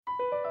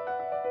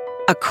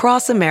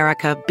Across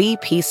America,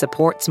 BP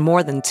supports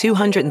more than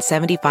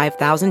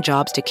 275,000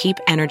 jobs to keep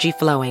energy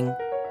flowing.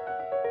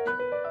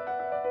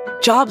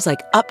 Jobs like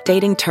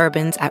updating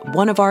turbines at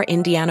one of our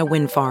Indiana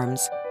wind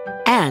farms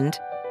and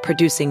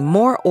producing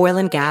more oil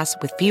and gas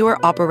with fewer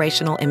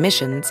operational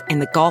emissions in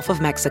the Gulf of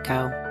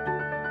Mexico.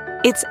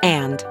 It's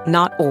and,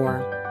 not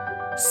or.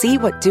 See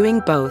what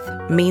doing both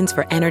means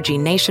for energy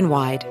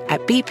nationwide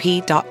at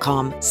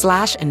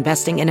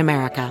bp.com/investing in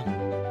America.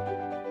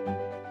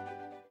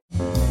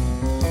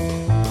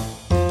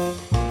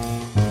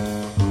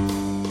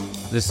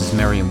 This is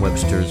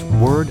Merriam-Webster's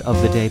Word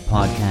of the Day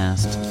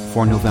podcast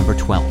for November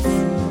 12th.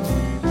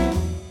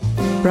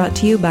 Brought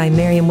to you by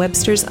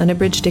Merriam-Webster's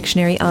Unabridged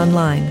Dictionary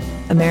Online,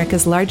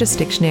 America's largest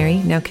dictionary,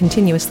 now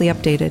continuously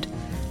updated.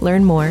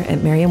 Learn more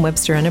at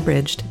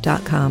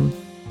merriam-websterunabridged.com.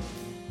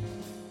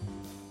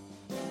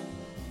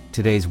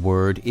 Today's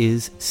word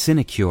is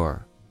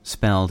Sinecure,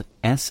 spelled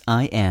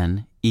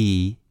S-I-N-E-C-U-R-E.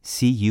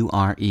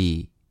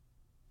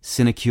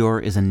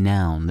 Sinecure is a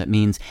noun that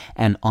means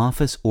an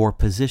office or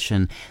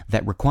position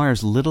that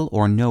requires little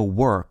or no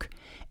work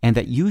and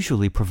that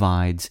usually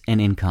provides an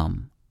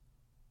income.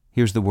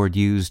 Here's the word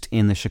used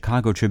in the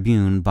Chicago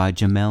Tribune by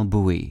Jamelle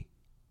Bouie.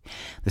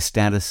 The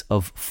status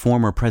of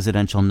former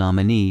presidential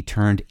nominee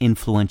turned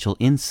influential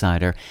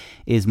insider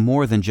is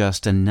more than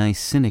just a nice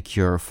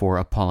sinecure for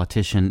a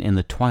politician in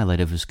the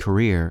twilight of his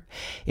career.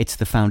 It's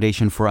the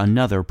foundation for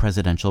another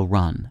presidential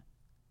run.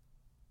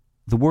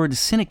 The word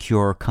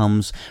sinecure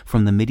comes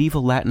from the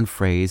medieval Latin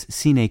phrase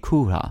sine,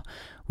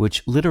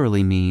 which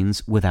literally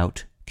means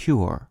without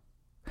cure.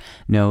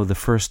 No, the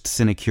first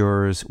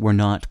sinecures were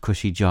not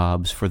cushy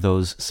jobs for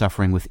those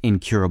suffering with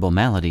incurable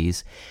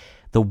maladies.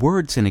 The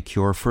word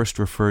sinecure first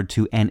referred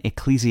to an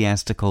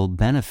ecclesiastical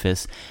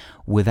benefice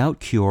without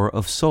cure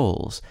of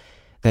souls,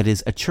 that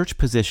is, a church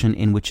position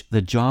in which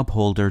the job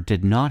holder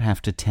did not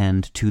have to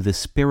tend to the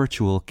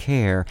spiritual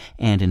care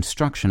and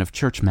instruction of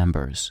church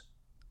members.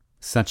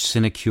 Such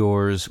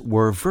sinecures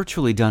were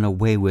virtually done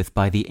away with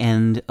by the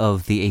end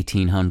of the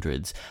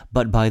 1800s,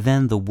 but by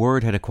then the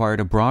word had acquired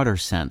a broader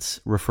sense,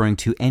 referring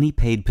to any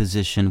paid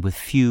position with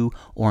few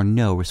or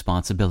no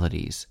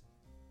responsibilities.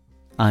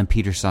 I'm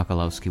Peter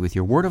Sokolowski with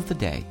your Word of the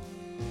Day.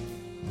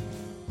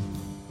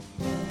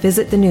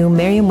 Visit the new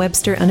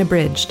Merriam-Webster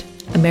Unabridged,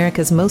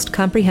 America's most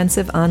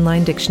comprehensive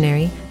online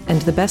dictionary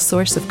and the best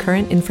source of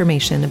current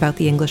information about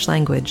the English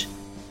language.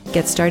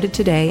 Get started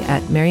today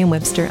at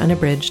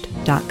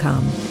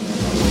merriam-websterunabridged.com.